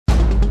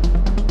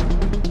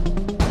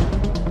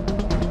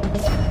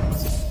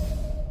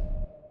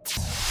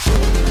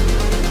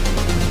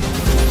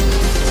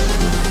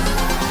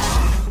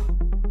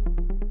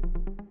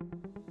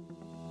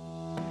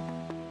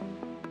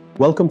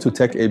Welcome to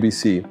Tech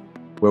ABC,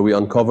 where we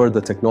uncover the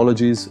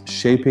technologies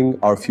shaping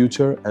our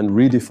future and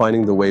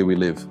redefining the way we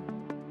live.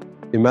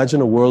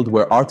 Imagine a world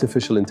where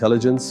artificial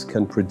intelligence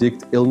can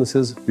predict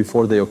illnesses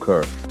before they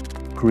occur,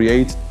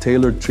 create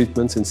tailored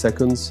treatments in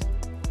seconds,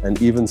 and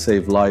even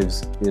save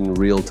lives in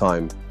real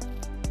time.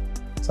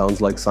 Sounds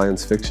like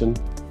science fiction?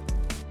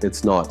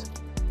 It's not.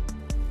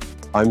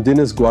 I'm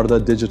Dinis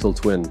Guarda digital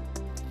twin,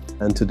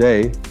 and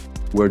today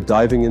we're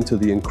diving into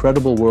the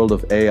incredible world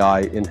of AI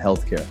in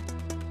healthcare.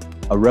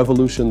 A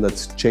revolution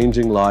that's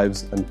changing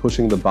lives and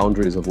pushing the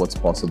boundaries of what's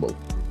possible.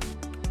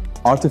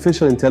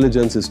 Artificial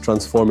intelligence is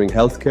transforming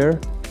healthcare,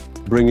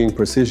 bringing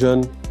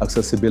precision,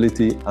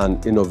 accessibility,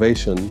 and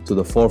innovation to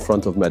the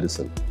forefront of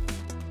medicine.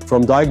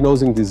 From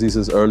diagnosing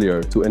diseases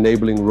earlier to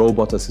enabling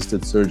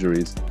robot-assisted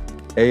surgeries,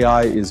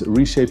 AI is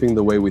reshaping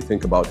the way we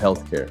think about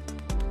healthcare.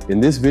 In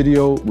this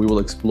video, we will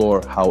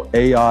explore how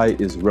AI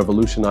is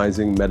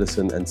revolutionizing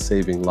medicine and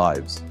saving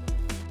lives.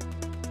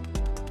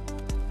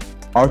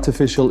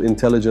 Artificial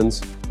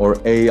intelligence, or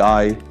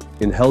AI,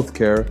 in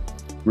healthcare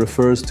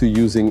refers to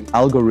using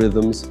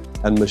algorithms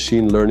and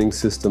machine learning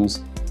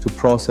systems to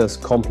process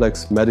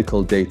complex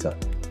medical data.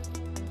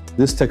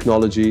 This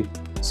technology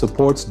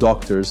supports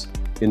doctors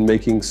in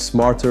making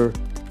smarter,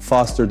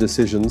 faster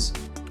decisions,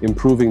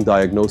 improving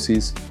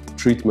diagnoses,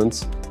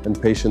 treatments, and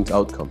patient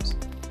outcomes.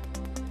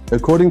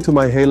 According to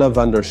Mihaela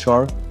van der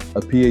Schaar,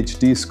 a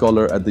PhD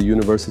scholar at the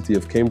University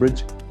of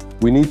Cambridge,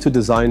 we need to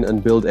design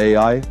and build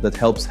AI that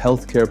helps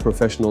healthcare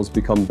professionals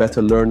become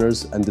better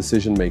learners and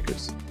decision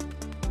makers.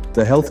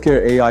 The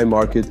healthcare AI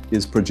market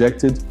is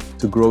projected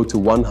to grow to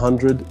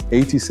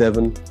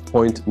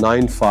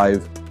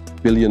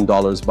 $187.95 billion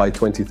by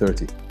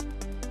 2030.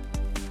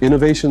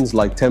 Innovations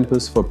like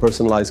Tempus for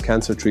personalized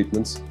cancer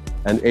treatments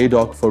and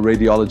Aidoc for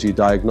radiology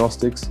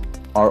diagnostics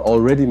are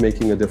already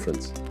making a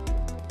difference.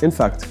 In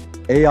fact,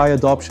 AI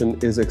adoption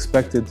is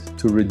expected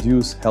to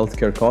reduce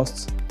healthcare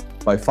costs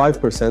by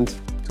 5%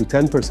 to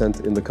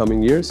 10% in the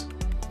coming years.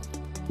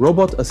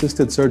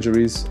 Robot-assisted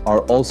surgeries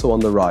are also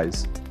on the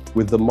rise,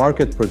 with the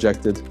market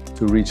projected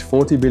to reach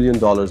 $40 billion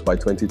by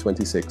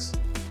 2026,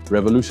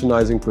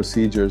 revolutionizing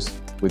procedures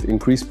with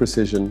increased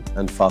precision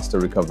and faster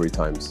recovery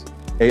times.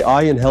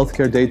 AI in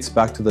healthcare dates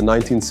back to the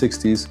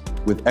 1960s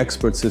with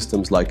expert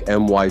systems like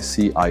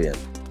MYCIN.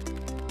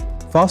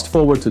 Fast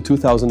forward to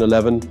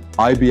 2011,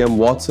 IBM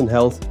Watson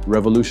Health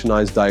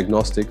revolutionized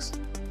diagnostics,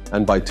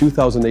 and by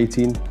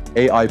 2018,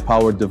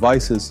 AI-powered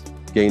devices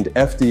gained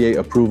FDA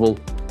approval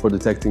for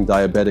detecting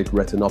diabetic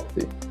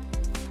retinopathy.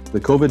 The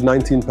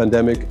COVID-19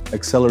 pandemic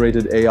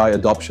accelerated AI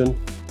adoption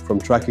from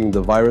tracking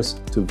the virus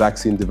to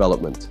vaccine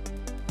development.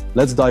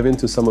 Let's dive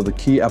into some of the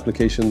key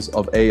applications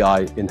of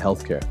AI in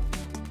healthcare.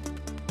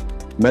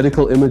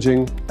 Medical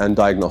imaging and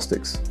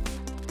diagnostics.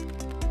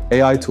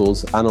 AI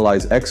tools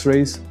analyze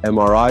X-rays,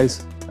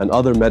 MRIs, and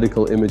other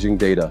medical imaging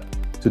data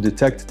to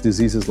detect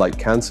diseases like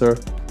cancer,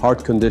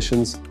 heart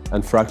conditions,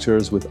 and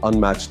fractures with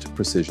unmatched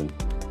precision.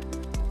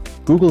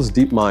 Google's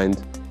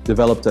DeepMind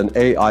developed an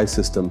AI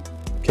system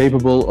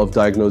capable of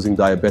diagnosing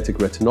diabetic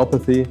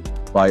retinopathy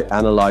by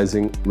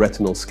analyzing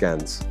retinal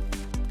scans.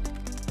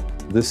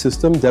 This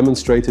system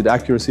demonstrated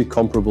accuracy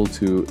comparable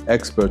to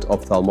expert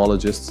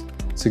ophthalmologists,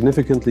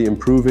 significantly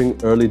improving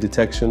early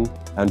detection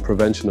and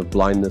prevention of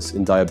blindness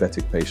in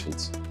diabetic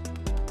patients.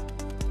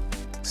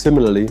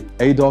 Similarly,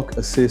 Aidoc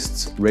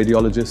assists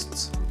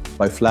radiologists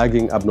by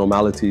flagging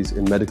abnormalities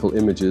in medical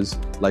images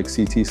like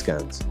CT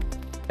scans,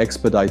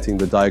 expediting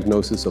the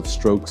diagnosis of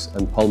strokes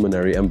and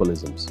pulmonary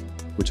embolisms,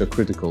 which are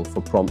critical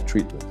for prompt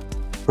treatment.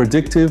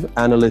 Predictive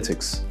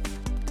analytics.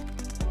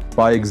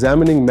 By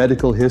examining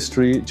medical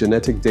history,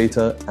 genetic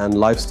data, and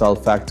lifestyle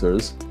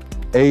factors,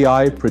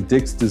 AI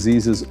predicts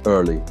diseases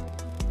early,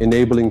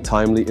 enabling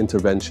timely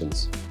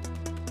interventions.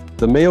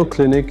 The Mayo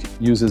Clinic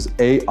uses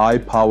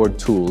AI-powered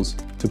tools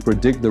to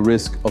predict the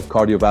risk of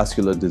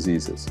cardiovascular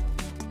diseases.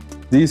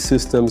 These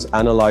systems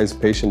analyze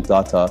patient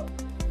data,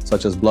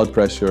 such as blood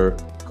pressure,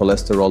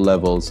 cholesterol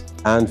levels,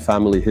 and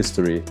family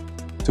history,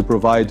 to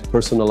provide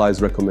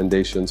personalized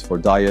recommendations for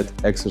diet,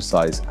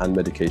 exercise, and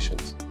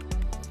medications.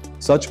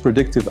 Such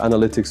predictive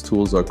analytics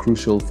tools are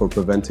crucial for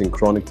preventing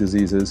chronic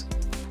diseases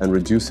and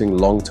reducing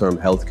long-term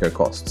healthcare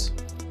costs.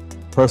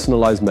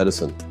 Personalized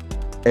medicine.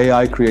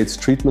 AI creates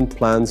treatment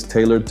plans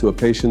tailored to a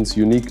patient's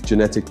unique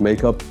genetic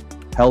makeup,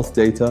 health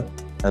data,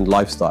 and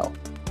lifestyle.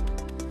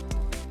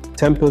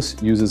 Tempus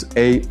uses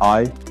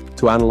AI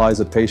to analyze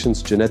a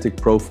patient's genetic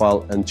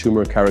profile and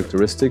tumor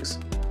characteristics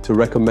to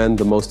recommend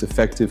the most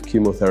effective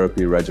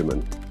chemotherapy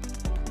regimen.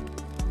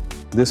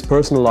 This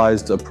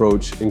personalized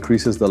approach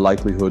increases the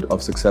likelihood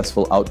of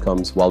successful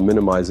outcomes while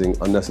minimizing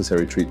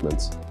unnecessary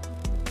treatments.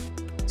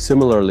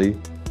 Similarly,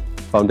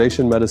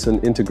 Foundation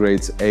Medicine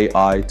integrates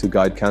AI to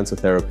guide cancer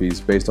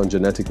therapies based on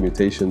genetic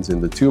mutations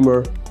in the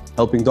tumor,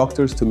 helping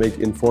doctors to make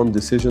informed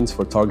decisions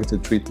for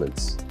targeted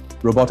treatments.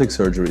 Robotic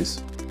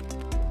surgeries.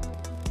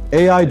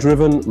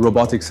 AI-driven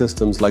robotic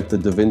systems like the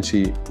Da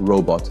Vinci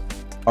robot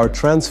are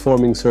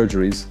transforming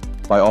surgeries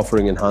by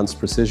offering enhanced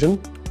precision,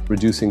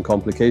 reducing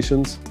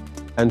complications,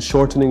 and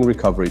shortening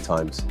recovery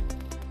times.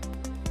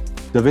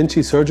 Da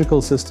Vinci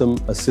surgical system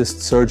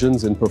assists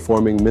surgeons in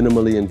performing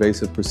minimally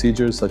invasive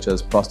procedures such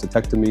as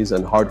prostatectomies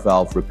and heart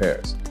valve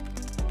repairs.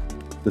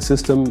 The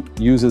system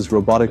uses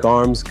robotic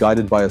arms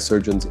guided by a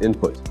surgeon's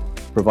input,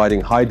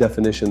 providing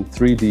high-definition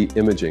 3D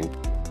imaging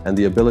and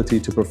the ability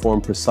to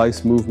perform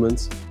precise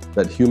movements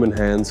that human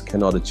hands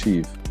cannot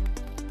achieve.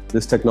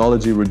 This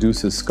technology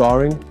reduces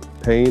scarring,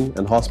 pain,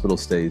 and hospital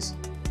stays,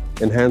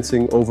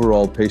 enhancing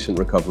overall patient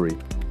recovery.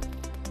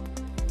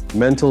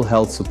 Mental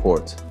health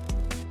support.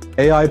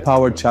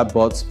 AI-powered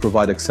chatbots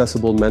provide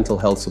accessible mental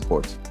health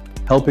support,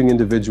 helping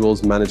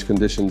individuals manage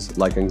conditions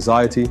like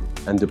anxiety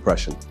and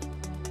depression.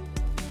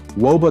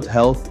 Wobot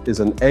Health is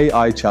an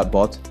AI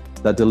chatbot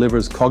that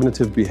delivers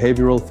cognitive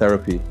behavioral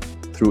therapy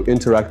through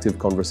interactive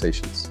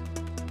conversations.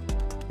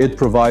 It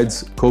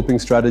provides coping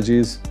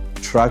strategies,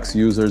 tracks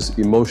users'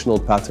 emotional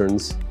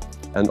patterns,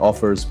 and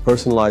offers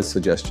personalized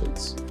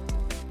suggestions.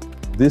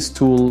 This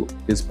tool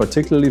is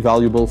particularly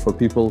valuable for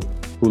people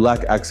who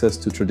lack access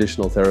to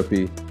traditional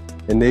therapy,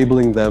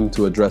 enabling them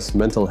to address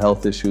mental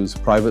health issues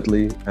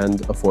privately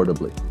and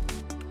affordably.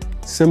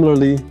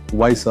 Similarly,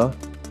 Wysa,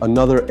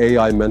 another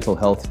AI mental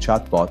health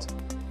chatbot,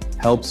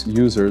 helps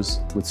users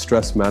with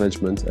stress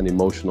management and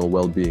emotional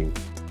well-being.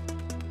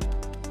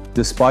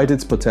 Despite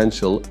its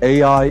potential,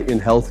 AI in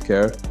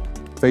healthcare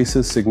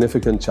faces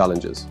significant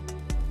challenges.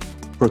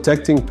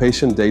 Protecting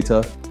patient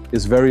data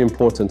is very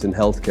important in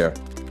healthcare.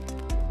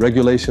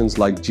 Regulations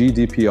like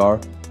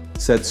GDPR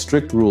set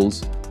strict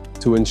rules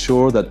to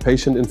ensure that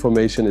patient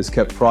information is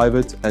kept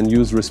private and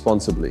used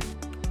responsibly.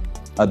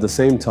 At the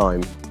same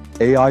time,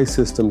 AI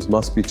systems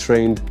must be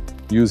trained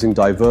using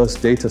diverse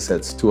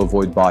datasets to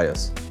avoid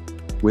bias.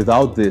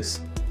 Without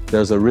this,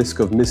 there's a risk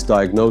of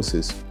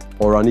misdiagnosis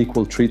or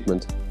unequal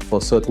treatment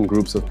for certain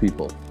groups of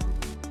people.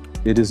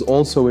 It is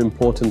also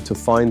important to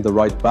find the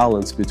right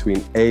balance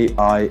between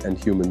AI and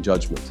human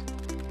judgment.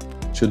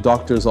 Should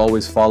doctors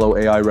always follow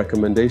AI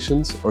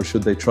recommendations, or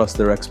should they trust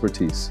their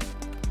expertise?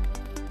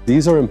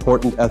 These are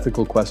important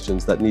ethical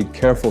questions that need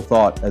careful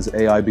thought as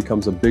AI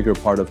becomes a bigger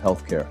part of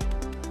healthcare.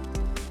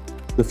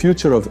 The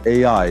future of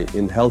AI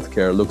in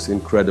healthcare looks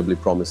incredibly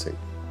promising.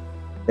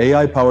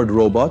 AI-powered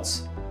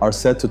robots are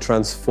set to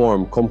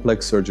transform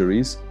complex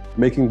surgeries,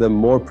 making them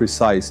more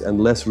precise and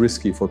less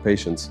risky for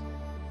patients.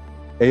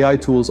 AI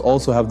tools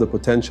also have the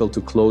potential to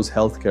close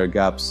healthcare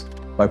gaps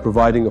by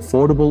providing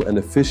affordable and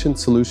efficient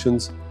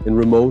solutions in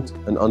remote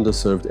and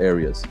underserved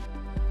areas.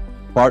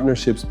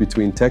 Partnerships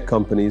between tech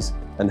companies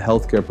and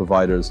healthcare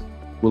providers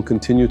will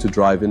continue to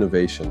drive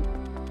innovation,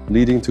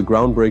 leading to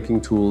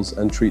groundbreaking tools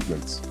and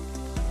treatments.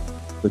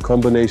 The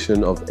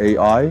combination of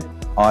AI,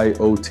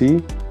 IoT,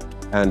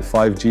 and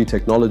 5G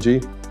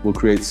technology will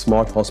create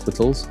smart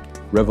hospitals,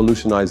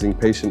 revolutionizing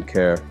patient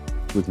care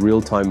with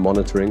real-time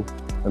monitoring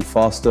and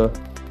faster,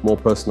 more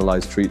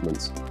personalized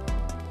treatments.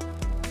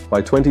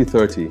 By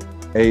 2030,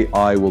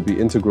 AI will be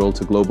integral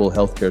to global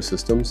healthcare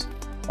systems,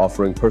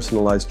 offering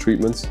personalized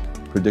treatments,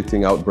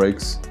 predicting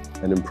outbreaks,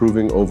 and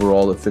improving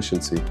overall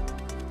efficiency.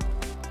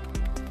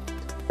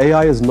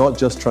 AI is not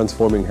just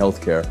transforming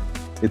healthcare,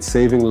 it's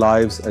saving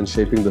lives and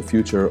shaping the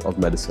future of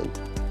medicine.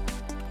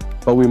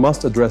 But we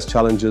must address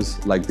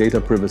challenges like data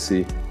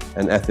privacy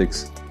and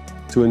ethics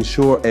to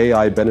ensure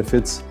AI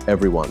benefits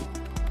everyone.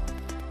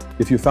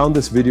 If you found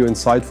this video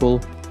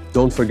insightful,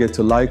 don't forget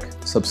to like,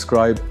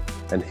 subscribe,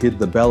 and hit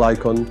the bell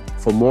icon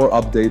for more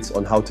updates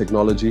on how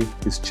technology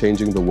is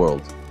changing the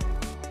world.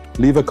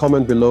 Leave a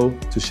comment below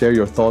to share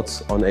your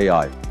thoughts on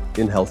AI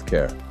in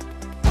healthcare.